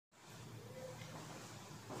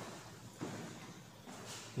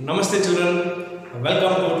Namaste children,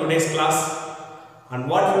 welcome to today's class. And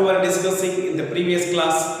what we were discussing in the previous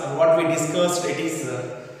class, and what we discussed, it is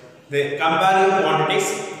the comparing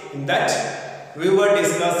quantities. In that we were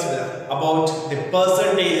discussed about the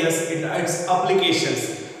percentages in its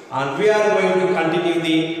applications, and we are going to continue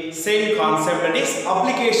the same concept, that is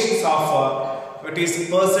applications of it is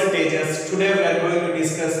percentages. Today we are going to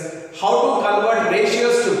discuss how to convert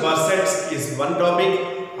ratios to percents is one topic,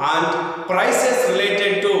 and prices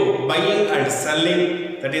related to buying and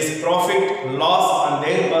selling, that is profit, loss and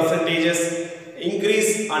their percentages,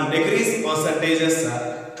 increase and decrease percentages.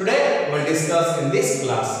 Today we will discuss in this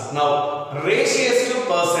class. Now ratios to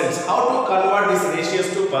percents, how to convert these ratios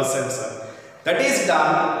to percents. That is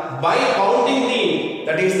done by counting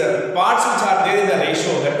that is the parts which are there in the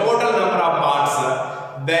ratio, the total number of parts.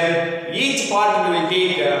 Then each part we will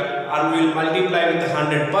take and we will multiply with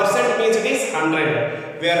 100%, means it is 100.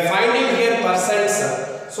 We are finding here percents,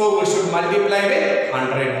 so we should multiply with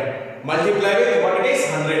 100. Multiply with what it is?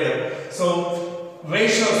 100. So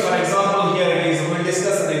ratios, for example, here it is. We will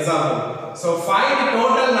discuss an example. So find the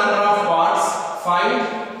total number of parts. Find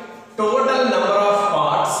total number of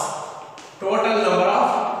parts. Total number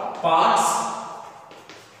of parts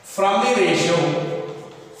from the ratio.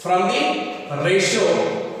 From the ratio,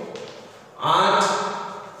 and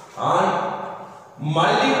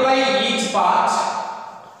multiply each part.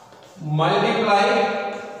 Multiply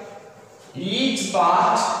each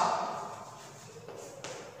part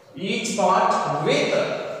with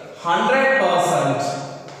 100%.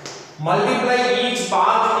 Multiply each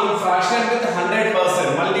part in fraction with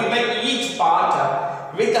 100%. Multiply each part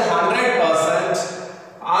with 100%,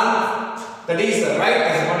 and that is right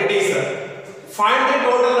as what it is. Find the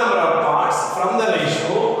total number of parts from the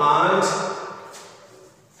ratio and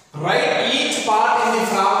write each part in the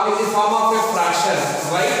form of a fraction.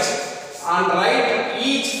 Write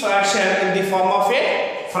each fraction in the form of a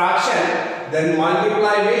fraction. Then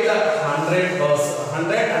multiply with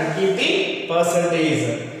 100% and keep the percentage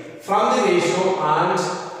from the ratio, and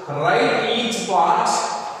write each part.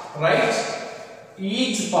 Write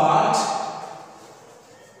each part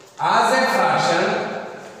as a fraction,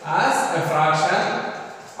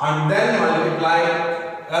 and then multiply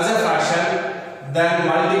as a fraction, then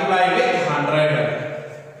multiply with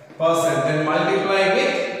 100%, then multiply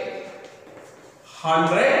with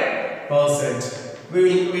 100%.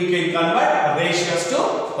 We can convert ratios to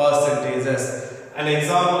percentages. An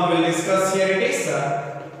example we will discuss here, it is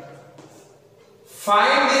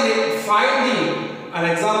an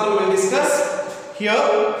example we will discuss here.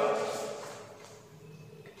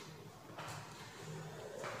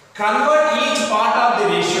 Convert each part of the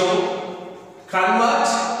ratio. Convert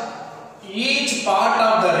each part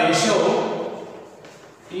of the ratio.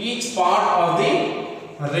 Each part of the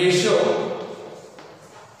ratio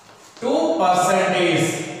to percentage.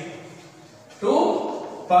 To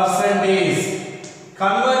percentage.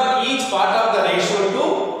 Convert each part of the ratio to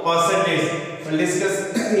percentage. We will discuss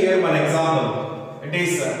here one example. It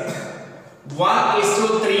is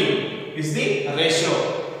 1:3 is the ratio.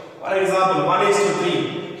 For example,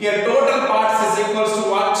 1:3. Here total parts is equals to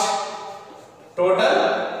what? Total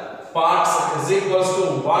parts is equals to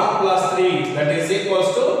 1 plus 3, that is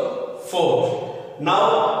equals to 4. Now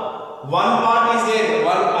one part is there,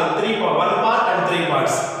 one part and 3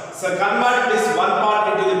 parts. So convert this one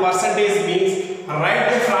part into the percentage, means write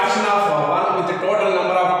the fraction of 1 with the total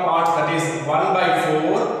number of parts, that is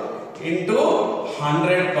 1/4 into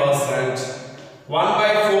 100%.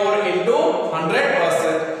 1/4 into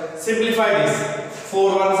 100%. Simplify this.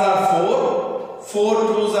 4 ones are 4, 4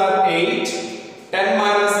 twos are 8, 10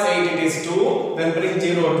 minus 8 it is 2, then bring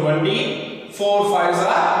 0, 20, 4 fives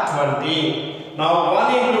are 20. Now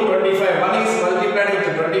 1 into 25, 1 is multiplied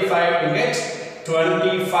with 25 to get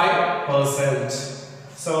 25%.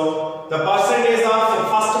 So the percentage of the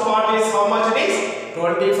first part is how much it is?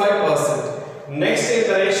 25%. Next in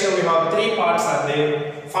the ratio we have 3 parts are there.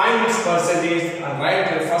 Find its percentage and write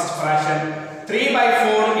the first fraction.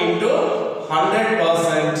 3/4 into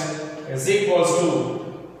 100% is equals to,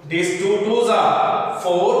 these 2 twos are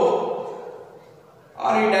 4,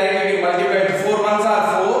 or you directly multiply it. 4 ones are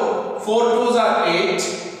 4, 4 twos are 8,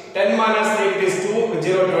 10 minus 8 is 2,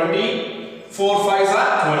 0, 20, 4 fives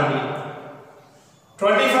are 20.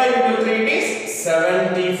 25 into 3 is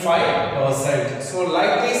 75%. So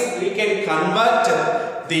like this we can convert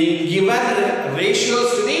the given ratios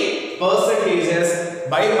to the percentages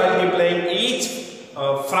by multiplying each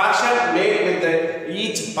fraction made with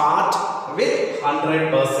each part with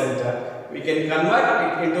 100%. We can convert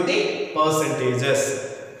it into the percentages.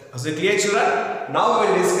 Is it clear, children? Now we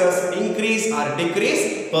will discuss increase or decrease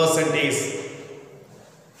percentage.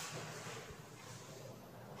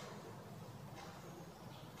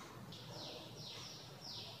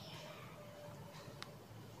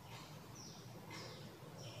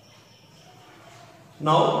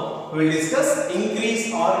 Now we will discuss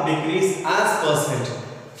increase or decrease as percent.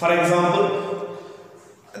 For example,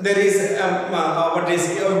 there is take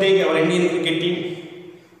our Indian cricket team.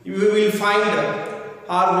 We will find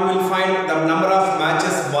the number of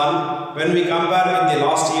matches won when we compare with the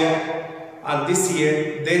last year and this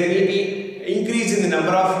year. There may be increase in the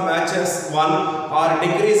number of matches won or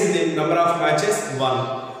decrease in the number of matches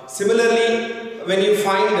won. Similarly, when you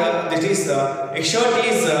find that is a shirt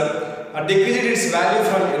is decreased its value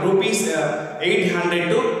from rupees 800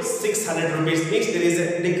 to 600 rupees, means there is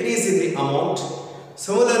a decrease in the amount.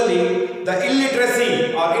 Similarly, the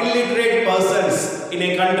illiteracy or illiterate persons in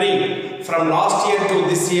a country from last year to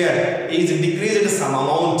this year is decreased some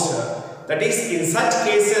amount. That is, in such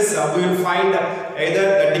cases we will find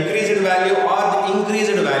either the decreased value or the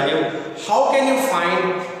increased value. How can you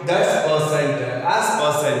find that percent as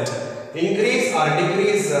percent? Increase or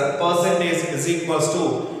decrease percentage is equals to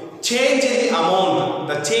change in the amount.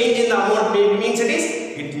 The change in the amount means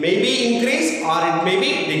it may be increase or it may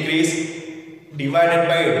be decrease divided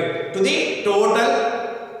by to the total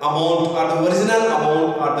amount or the original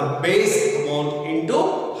amount or the base amount into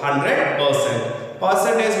 100%.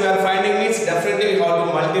 Percentage we are finding means definitely we have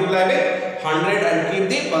to multiply with 100 and keep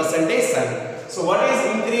the percentage sign. So what is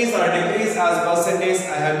increase or decrease as percentage?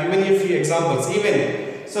 I have given you few examples. Even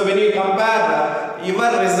so, when you compare your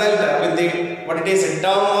result with the what it is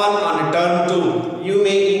term 1 and term 2, you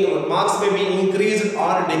may marks may be increased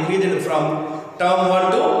or decreased from term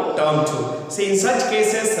 1 to term 2. See, in such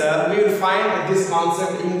cases we will find this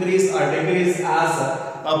concept increase or decrease as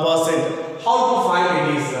a percent. How to find it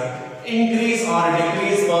is increase or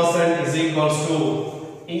decrease percent is equals to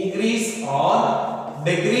increase or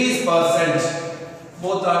decrease percent.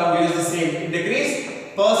 Both are the same. Decrease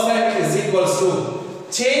percent is equals to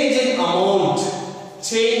change in amount.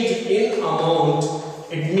 Change in amount.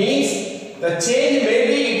 It means the change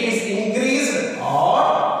maybe it is increased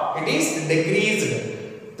or it is decreased.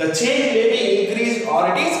 The change may be increased or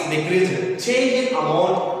it is decreased. Change in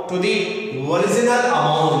amount to the original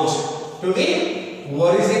amount. To the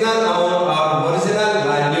original amount or original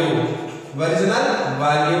value. Original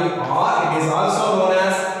value, or it is also known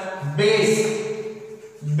as base.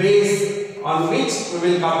 Base on which we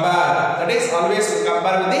will compare. That is, always we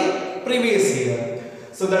compare with the previous year.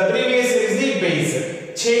 So the previous year is the base.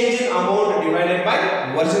 Change in amount divided by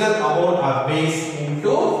original amount or base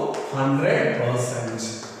into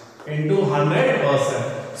 100%. Into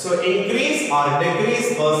 100%. So increase or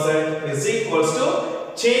decrease percent is equals to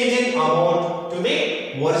change in amount to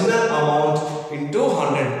the original amount into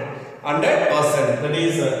 100%. That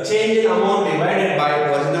is change in amount divided by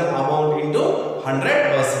original amount into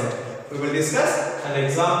 100%. We will discuss an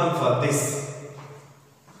example for this.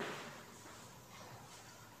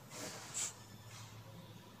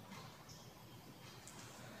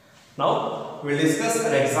 Now we will discuss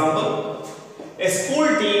an example. A school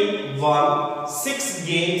team won 6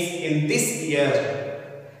 games in this year.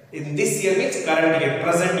 In this year means current year,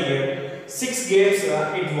 present year. 6 games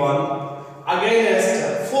it won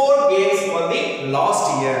against 4 games for the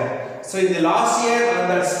last year. So in the last year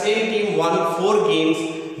that same team won 4 games,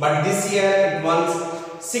 but this year it won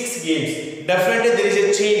 6 games. Definitely there is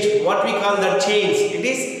a change. What we call that change? It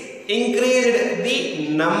is increased the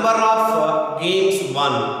number of games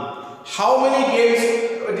won. How many games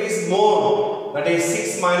it is more? That is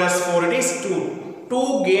 6 minus 4, it is 2.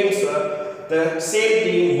 2 games the same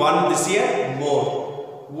team won this year more.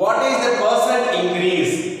 What is the percent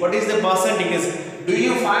increase? What is the percent increase? Do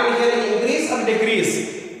you find here increase or decrease?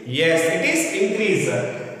 Yes, it is increase.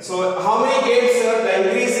 So how many games the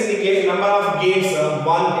increase in the game, number of games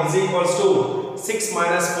 1 is equals to 6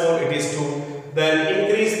 minus 4, it is 2. Then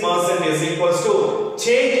increase percent is equals to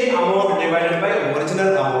change in amount divided by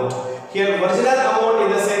original amount. Here original amount in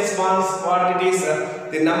the sense what it is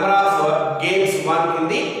the number of games won in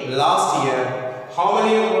the last year. How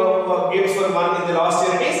many games were won in the last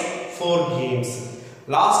year? It is 4 games.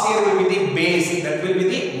 Last year will be the base, that will be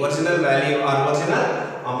the original value or original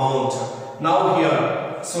amount. Now here,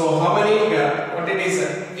 so how many what it is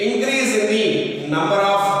increase in the number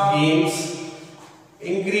of games,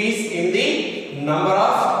 increase in the number of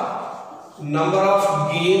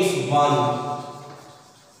games won.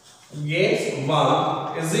 Games won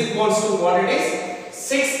is equals to what it is?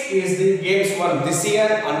 6 is the games won this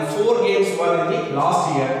year and 4 games won in the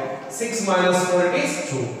last year. 6 minus 4 it is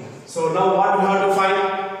 2. So now what we have to find?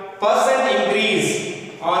 Percent increase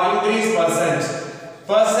or increase percent.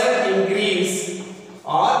 Percent increase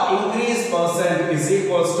or increase percent is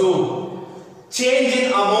equals to change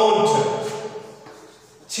in amount.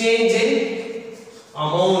 Change in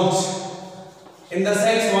amount. In the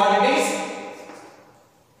sense what it is?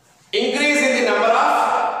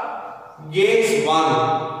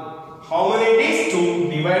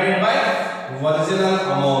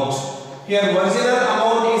 original amount. Here original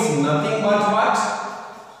amount is nothing but what?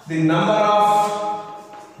 The number of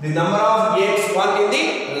games won in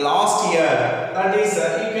the last year. That is,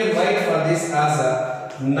 you can write for this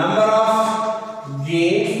as number of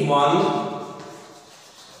games won.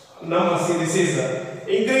 See, this is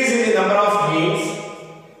increase in the number of games.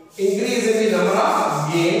 Increase in the number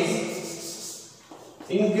of games.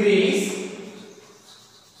 Increase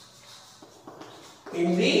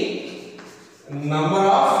in the number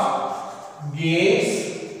of games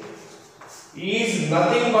is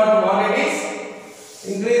nothing but what it is.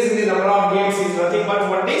 Increase in the number of games is nothing but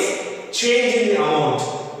what is? Change in the amount.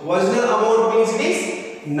 Original amount means it is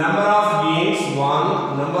number of games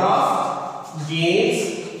won. Number of games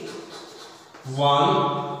won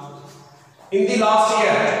in the last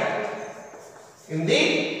year. In the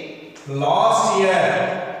last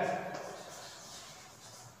year.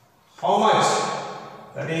 How much?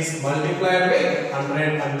 That is multiplied by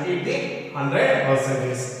 100 and keep the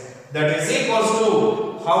 100%. That is equals to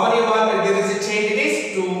how many one? There is a change. It is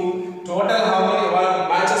 2. Total how many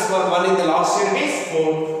matches were won in the last year? It is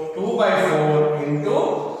 4. 2 by 4 into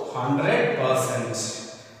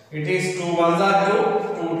 100%. It is 2 ones are 2,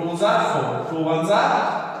 2 twos are 4, 2 ones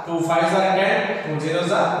are 2 fives are 10, 2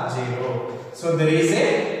 zeros are 0. So there is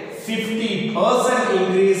a 50%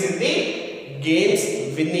 increase in the games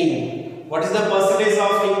winning. What is the percentage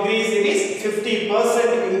of increase? It is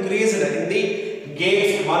 50% increase in the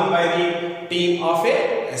games won by the team of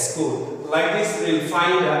a school. Like this, we will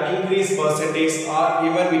find the increase percentage, or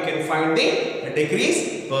even we can find the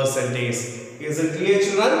decrease percentage. Is it clear,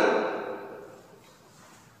 children?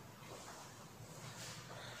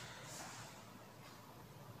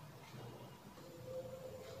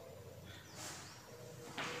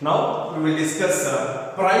 Now we will discuss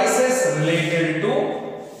prices related to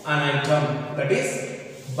an item, that is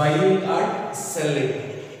buying and selling.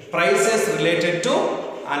 Prices related to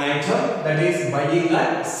an item, that is buying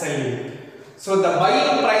and selling. So the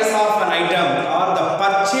buying price of an item or the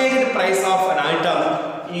purchased price of an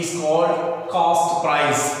item is called cost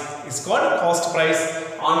price. It's called cost price,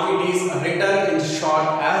 and it is written in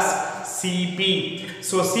short as CP.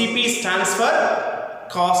 So CP stands for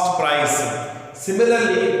cost price.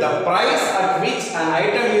 Similarly, the price at which an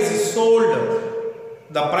item is sold,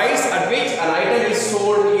 the price at which an item is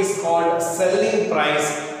sold is called selling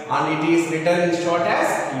price, and it is written in short as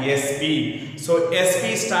SP. So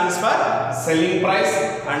SP stands for selling price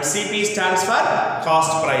and CP stands for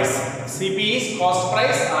cost price. CP is cost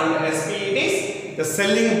price and SP it is the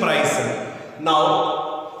selling price.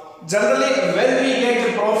 Now, generally when we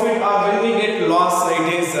get profit or when we get loss,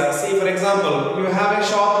 it is say for example, you have a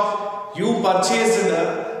shop, you purchased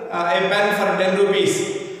a pen for 10 rupees.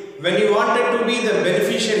 When you wanted to be the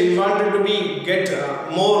beneficiary, you wanted to be get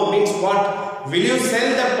more, means what? Will you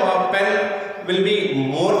sell the pen will be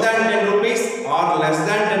more than 10 rupees or less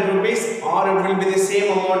than 10 rupees, or it will be the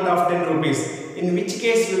same amount of 10 rupees? In which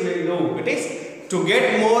case we will do? It is to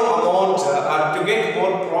get more amount or to get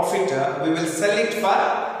more profit, we will sell it for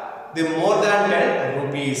the more than 10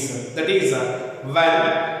 rupees. That is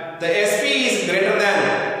when the SP is greater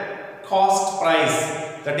than cost price,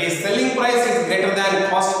 that is selling price is greater than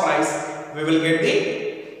cost price, we will get the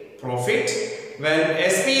profit. When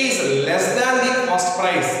SP is less than the cost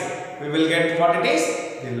price, we will get what it is?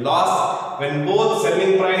 The loss. When both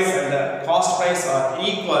selling price and the cost price are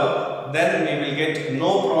equal, then we will get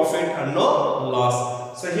no profit and no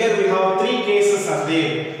loss. So here we have 3 cases are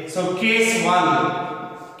there. So case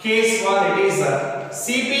 1 it is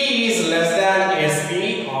CP is less than SP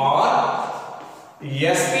or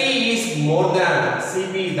SP is more than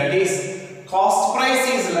CP, that is cost price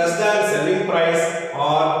is less than selling price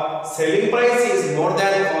or selling price is more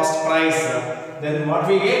than cost price. Then what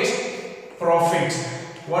we get? Profit.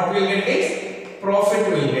 What we get is profit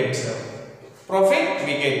we get. Profit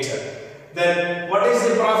we get. Then what is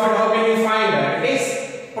the profit? How can you find? It is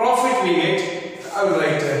profit we get. I will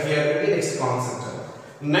write here the next concept.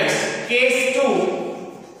 Next, case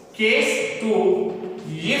 2. Case 2.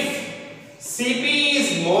 If CP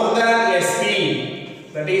is more than SP,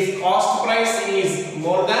 that is cost price is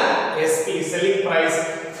more than SP, selling price,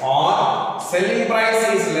 or selling price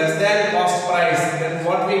is less than cost price, then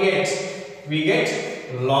what we get? We get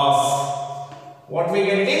loss. What we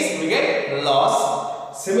get is we get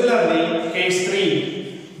loss. Similarly, case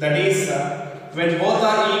 3, that is when both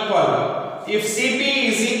are equal. If CP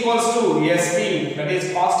is equals to SP, that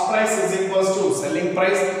is cost price is equals to selling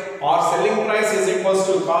price, or selling price is equals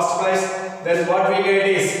to cost price, then what we get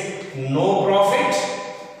is no profit,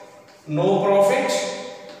 no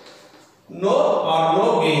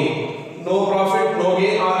gain. No profit, no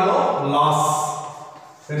gain, or no loss.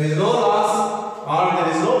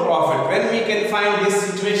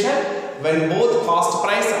 cost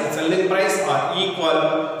price and selling price are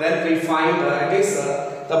equal, then we find it is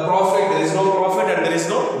the profit. There is no profit and there is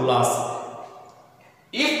no loss.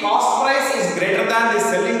 If cost price is greater than the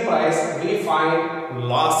selling price, we find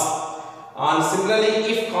loss. And similarly,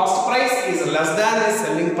 if cost price is less than the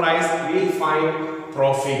selling price, we will find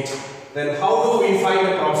profit. Then how do we find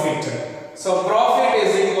the profit? So profit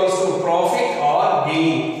is equals to profit or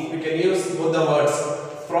gain. We can use both the words.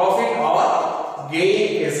 Profit or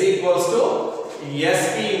gain is equals to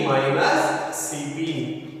SP minus CP.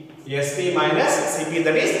 SP minus CP,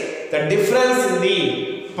 that is the difference in the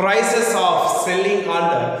prices of selling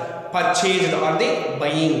and purchased or the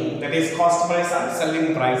buying. That is cost price and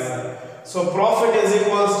selling price. So profit is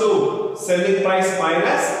equals to selling price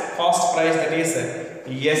minus cost price, that is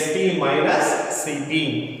SP minus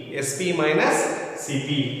CP. SP minus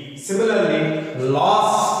CP. Similarly,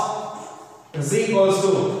 loss is equals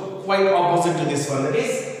to quite opposite to this one, that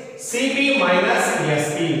is CP minus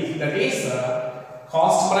SP, that is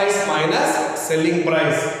cost price minus selling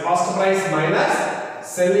price. Cost price minus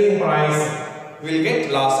selling price will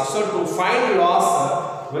get loss. So to find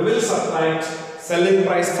loss, we will subtract selling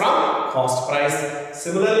price from cost price.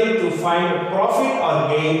 Similarly, to find profit or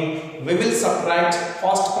gain, we will subtract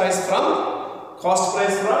cost price from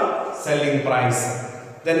selling price.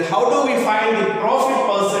 Then how do we find the profit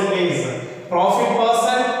percentage? Profit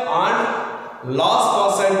percent and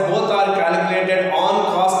loss percent both are calculated on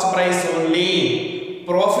cost price only.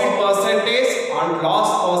 Profit percentage and loss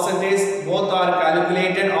percentage both are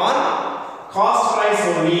calculated on cost price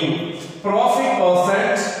only. Profit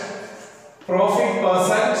percent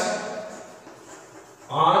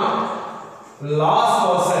and loss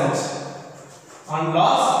percent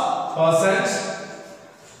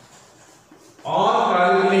are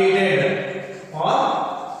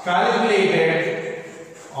calculated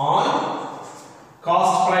on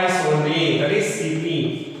cost price only, that is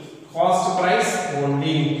CP, cost price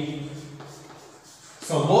only.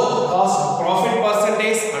 So both profit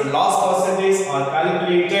percentage and loss percentage are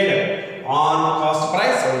calculated on cost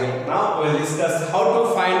price only. Now we will discuss how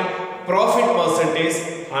to find profit percentage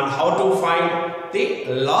and how to find the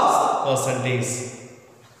loss percentage.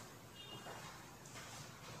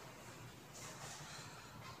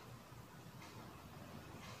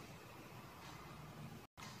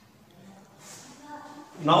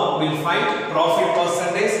 Now we will find profit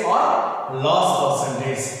percentage or loss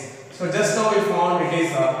percentage. So just now we found it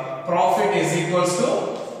is profit is equals to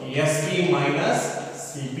SP minus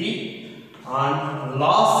CP and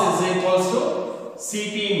loss is equals to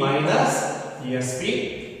CP minus SP.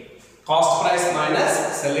 Cost price minus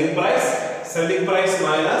selling price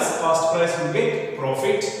minus cost price will get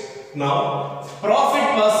profit. Now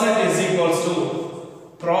profit percent is equals to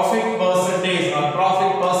profit percentage or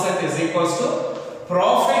profit percent is equals to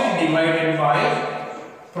profit divided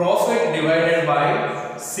by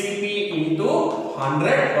CP into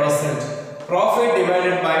 100%. Profit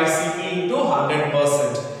divided by CP into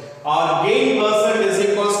 100%. Or gain percent is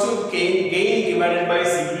equals to gain divided by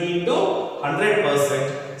CP into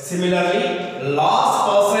 100%. Similarly, loss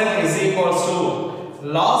percent is equals to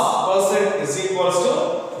loss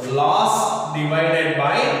divided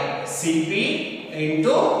by CP into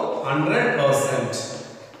 100%.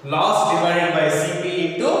 Loss divided by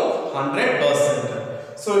CP into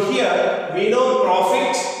 100%. So here we know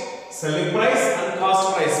profit, selling price and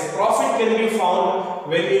cost price. Profit can be found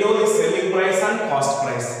when we know the selling price and cost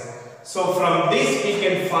price. So from this we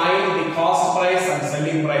can find the cost price and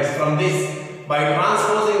selling price. From this, by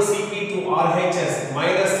transposing CP to RHS,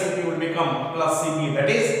 minus CP will become plus CP. That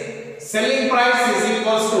is, selling price is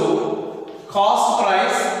equals to cost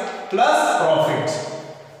price plus profit.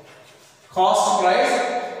 Cost price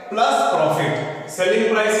plus profit. Selling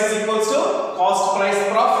price is equals to cost price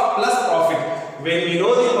plus profit. When we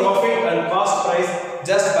know the profit and cost price,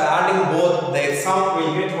 just by adding both, their sum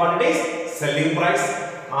will get what it is, selling price.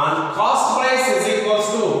 And cost price is equals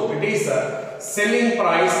to, it is selling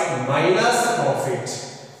price minus profit.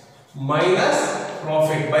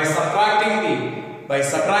 By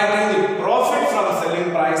subtracting the profit from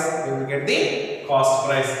selling price, we will get the cost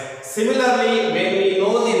price. Similarly, when we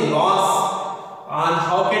know the loss, and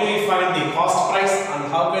how can we find the cost price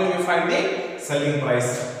and how can we find the selling price?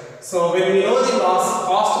 So when we know the loss,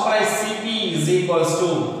 cost price CP is equals to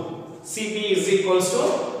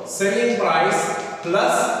selling price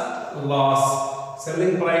plus loss.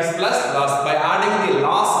 Selling price plus loss. By adding the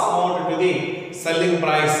loss amount to the selling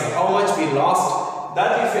price, how much we lost,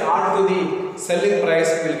 that if we add to the selling price,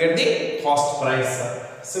 we will get the cost price.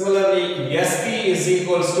 Similarly, SP is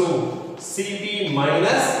equals to CP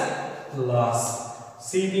minus loss.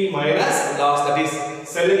 CP minus loss, that is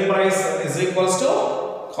selling price is equals to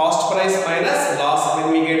cost price minus loss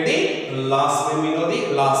when we get the loss, when we know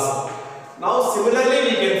the loss. Now similarly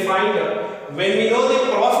we can find when we know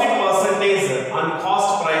the profit percentage and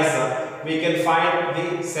cost price, we can find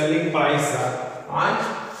the selling price and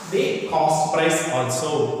the cost price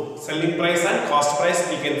also. Selling price and cost price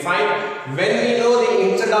we can find when we know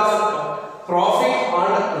the instead of profit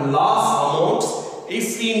and loss amounts,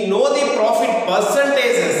 if we know the profit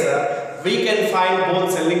percentages, we can find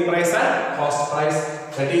both selling price and cost price.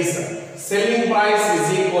 That is, selling price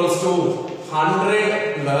is equals to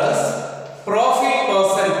 100 plus profit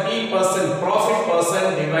percent, profit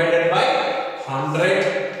percent divided by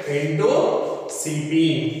 100 into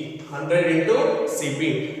CP. 100 into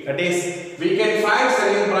CP. That is, we can find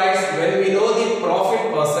selling price when we know the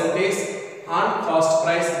profit percentage and cost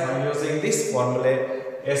price by using this formula.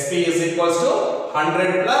 SP is equals to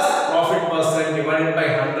 100 plus profit percent divided by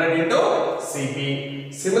 100 into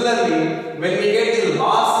CP. Similarly, when we get the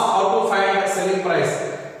loss, how to find selling price?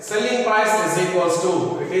 Selling price is equals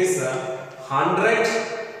to, it is 100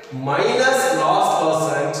 minus loss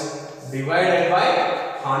percent divided by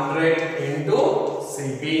 100 into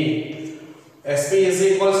CP. SP is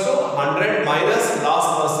equals to 100 minus loss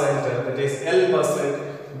percent, that is L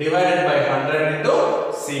percent divided by 100 into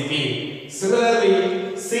CP.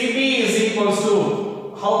 Similarly, CP is equals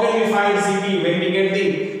to, how can we find CP when we get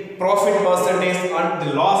the profit percentage and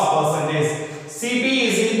the loss percentage? CP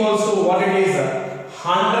is equals to what it is?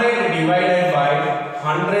 100 divided by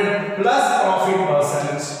 100 plus profit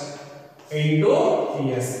percent into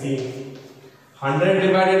ESP. 100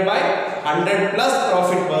 divided by 100 plus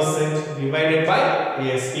profit percent divided by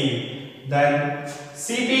ESP. Then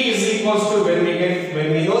CP is equals to, when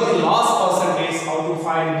we know the loss percentage, how to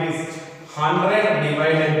find it is 100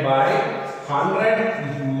 divided by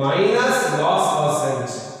 100 minus loss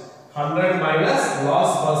percent. 100 minus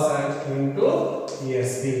loss percent into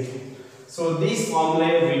ESP. So these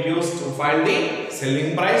formula we use to find the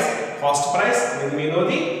selling price, cost price, when we know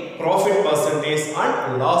the profit percentage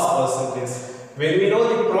and loss percentage. When we know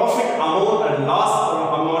the profit amount and loss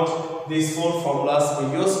amount, these four formulas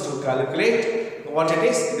we use to calculate what it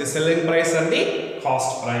is, the selling price and the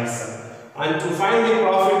cost price. And to find the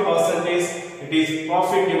profit percentage, it is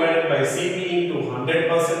profit divided by CP into 100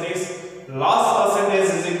 percentage. Loss percentage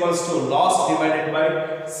is equals to loss divided by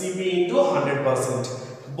CP into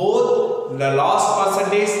 100%. Both the loss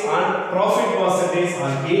percentage and profit percentage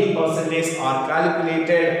and gain percentage are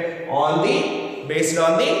calculated on the based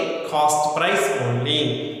on the cost price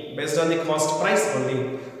only. Based on the cost price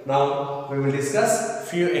only. Now we will discuss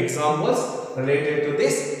few examples related to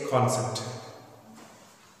this concept.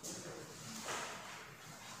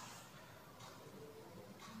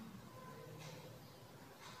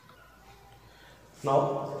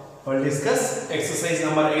 Now we will discuss exercise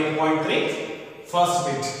number 8.3. First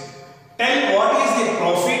bit. Tell what is the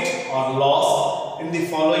profit or loss in the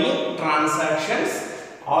following transactions.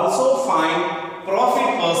 Also find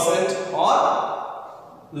profit percent or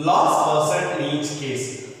loss percent in each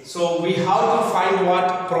case. So we have to find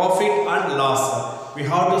what profit and loss. We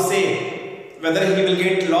have to say whether he will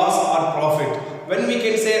get loss or profit. When we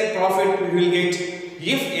can say profit, we will get,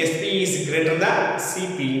 if SP is greater than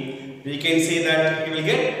CP, we can say that he will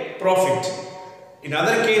get profit. In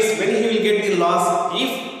other case, when he will get the loss, if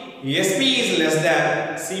SP is less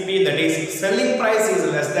than CP, that is selling price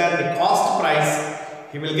is less than the cost price,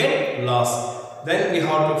 he will get loss. Then we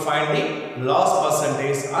have to find the loss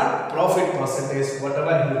percentage and profit percentage,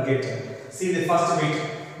 whatever he will get. See the first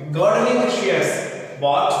bit. Gardening shears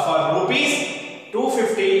bought for rupees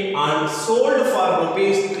 250 and sold for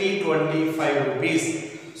rupees 325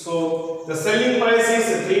 rupees. So the selling price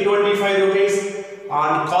is 325 rupees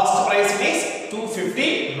and cost price is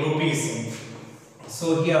 250 rupees.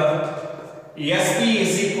 So here SP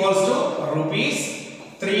is equals to rupees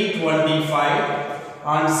 325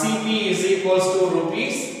 and CP is equals to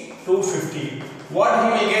rupees 250. What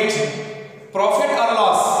he will get? Profit or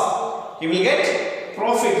loss? He will get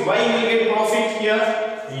profit. Why he will get profit here?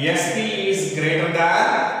 SP is greater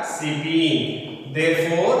than CP.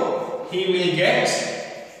 Therefore, he will get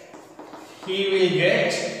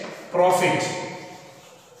profit.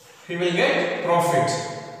 He will get profit.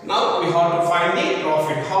 Now we have to find the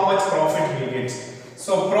profit. How much profit he will get?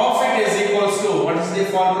 So profit is equals to, what is the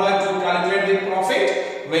formula to calculate the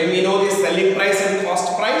profit? When we know the selling price and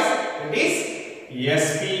cost price, it is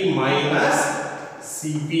SP minus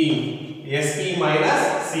CP. SP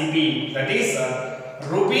minus CP. That is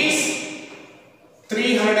rupees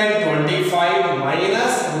 325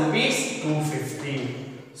 minus rupees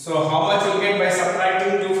 250. So how much you get by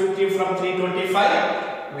subtracting 250 from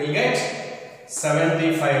 325? We will get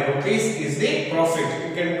 75 rupees is the profit.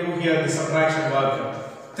 You can do here the subtraction work.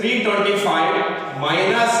 325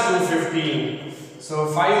 minus 215. So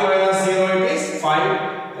 5 minus 0 it is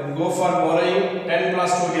 5. Then go for borrowing. 10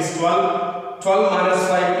 plus 2 is 12. 12 minus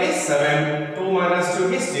 5 is 7. 2 minus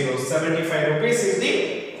 2 is 0. 75 rupees is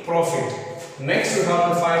the profit. Next we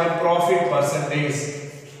have to find profit percentage.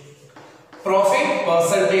 Profit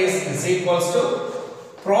percentage is equals to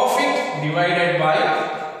profit divided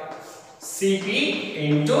by CP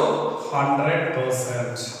into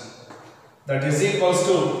 100%. That is equals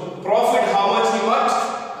to profit how much you got?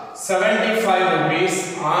 75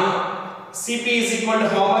 rupees and CP is equal to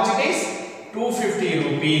how much it is? 250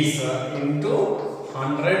 rupees into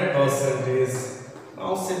 100%.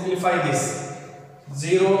 Now simplify this.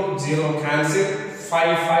 0, 0 cancel.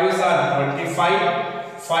 5 5s are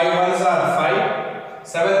 25. 5 1s are 5.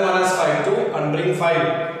 7 minus 5 2 and bring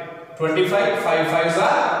 5. 25. 5 5s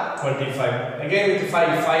are 25. Again with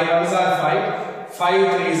 5. 5 1s are 5.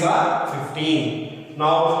 5 3s are 15.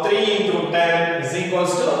 Now 3 into 10 is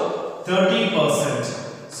equals to 30%.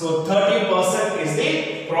 So 30% is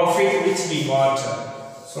the profit which we got.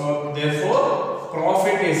 So therefore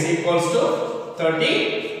profit is equals to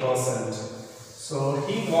 30%. So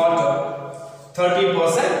he got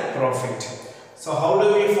 30% profit. So how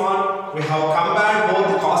do we find? We have compared both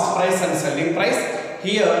the cost price and selling price.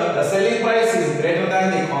 Here the selling price is greater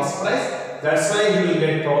than the cost price. That's why he will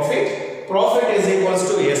get profit. Profit is equals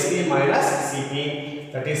to SP minus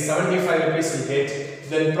CP. That is 75 rupees we get.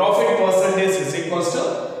 Then profit percentage is equals to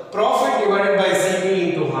profit divided by CP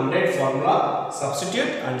into 100 formula. Substitute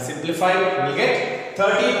and simplify. We will get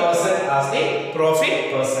 30% as the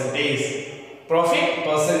profit percentage. Profit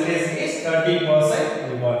percentage is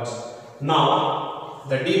 30% we got. Now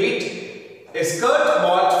the debit, a skirt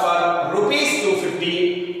bought for rupees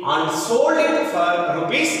 250 and sold it for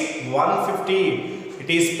rupees 150. It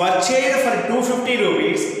is purchased for 250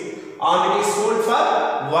 rupees and it is sold for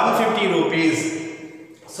 150 rupees.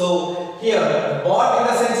 So here bought in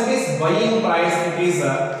the sense it is buying price. It is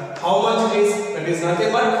how much it is? That is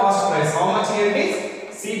nothing but cost price. How much here it is?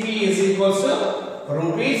 CP is equals to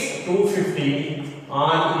rupees 250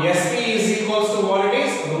 and SP is equals to what it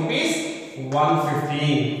is? Rupees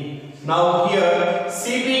 115. Now here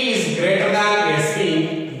CP is greater than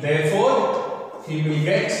SP, therefore he will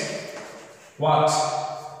get what?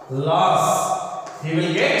 Loss. He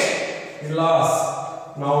will get loss.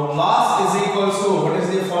 Now loss is equals to, what is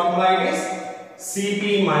the formula? It is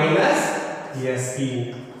CP minus SP.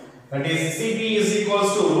 That is CP is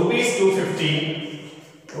equals to rupees 250.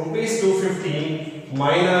 Rupees 250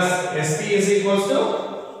 minus SP is equals to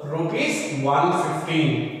rupees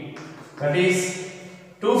 115. That is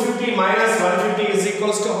 250 minus 150 is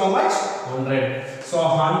equals to how much? 100. So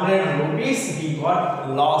 100 rupees he got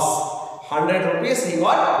loss. 100 rupees he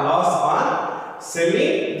got loss on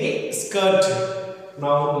selling the skirt.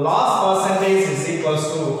 Now loss percentage is equals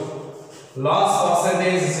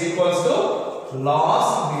to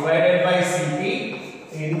loss divided by CP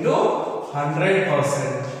into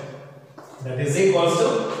 100%. That is equals to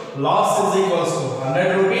loss is equals to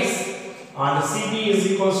 100 rupees and CP is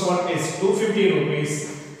equals to what is 250 rupees.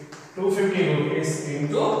 250 rupees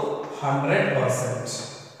into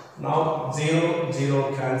 100%. Now 0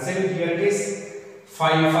 0 cancel. Here it is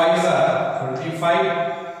 5 5s are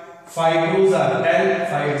 25. 5 2s are 10.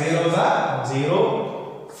 5 zeros are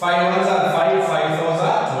 0. 5 1s are 5. 5 4s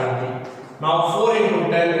are 20. Now 4 into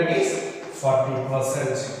 10 it is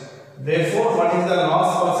 40%. Therefore, what is the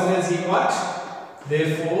loss percentage he got?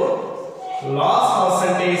 Therefore, loss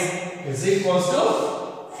percentage is equals to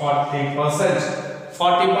 40%.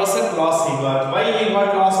 40% loss he got. Why he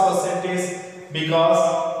got loss percentage? Because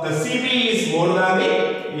the CP is more than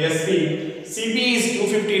the SP. CP is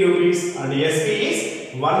 250 rupees and SP is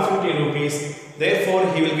 150 rupees. Therefore,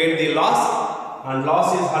 he will get the loss and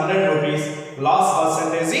loss is 100 rupees. Loss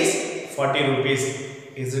percentage is 40 rupees.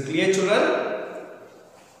 Is it clear, children?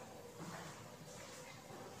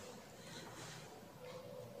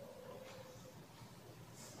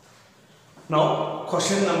 Now,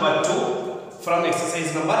 question number 2 from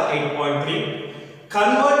exercise number 8.3.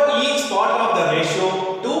 Convert each part of the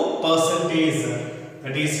ratio to percentage.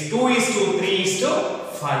 That is 2 is to 3 is to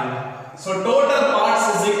 5. So, total parts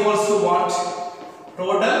is equals to what?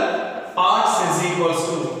 Total parts is equals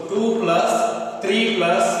to 2 plus 3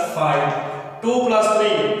 plus 5. 2 plus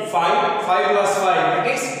 3, 5. 5 plus 5,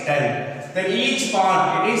 it is 10. Then each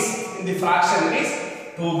part, it is in the fraction, it is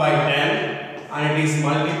 2 by 10. And it is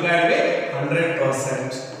multiplied with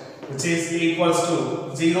 100%, which is equals to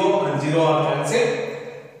 0 and 0 are cancelled.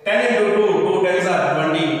 10 into 2, 2 tens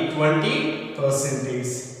are 20,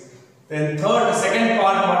 20%. Then second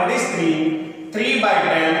part, what it is 3. 3 by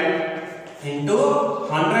 10 into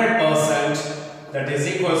 100%, that is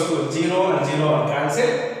equals to 0 and 0 are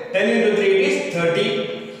cancelled. 10 into 3 is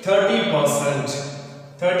 30%.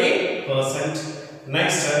 30%.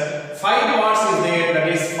 Next, 5 parts is there, that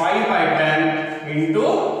is 5 by 10 into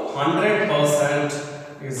 100%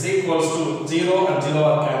 is equals to 0 and 0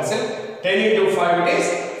 are cancelled. 10 into 5 it is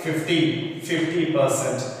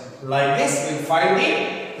 50%. Like this, we'll find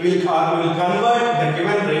we will convert the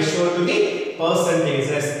given ratio to the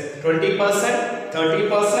percentages. 20%,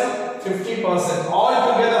 30%, 50%. All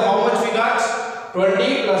together, how much we got?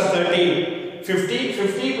 20 plus 13.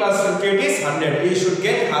 50 plus 50 is 100. We should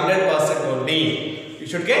get 100% only. You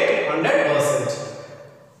should get 100%.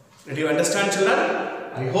 Did you understand, children?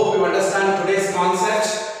 I hope you understand today's concept.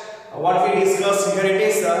 What we discussed here, it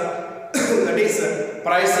is that is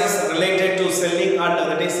prices related to selling,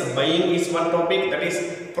 and that is buying is one topic. That is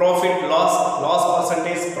profit, loss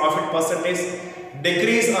percentage, profit percentage,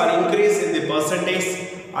 decrease or increase in the percentage,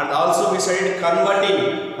 and also we studied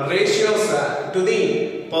converting ratios to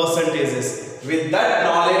the percentages. With that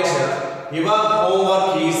knowledge, your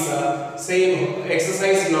homework is same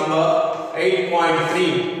exercise number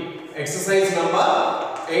 8.3. Exercise number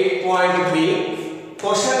 8.3.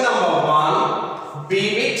 Question number 1, B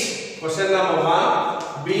bit. Question number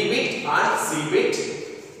 1, B bit and C bit.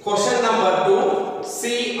 Question number 2,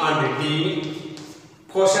 C and D.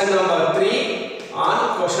 Question number 3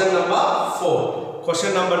 and question number 4.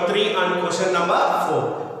 Question number 3 and question number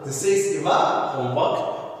 4. This is your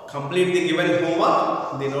homework. Complete the given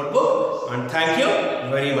homework in the notebook, and thank you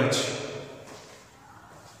very much.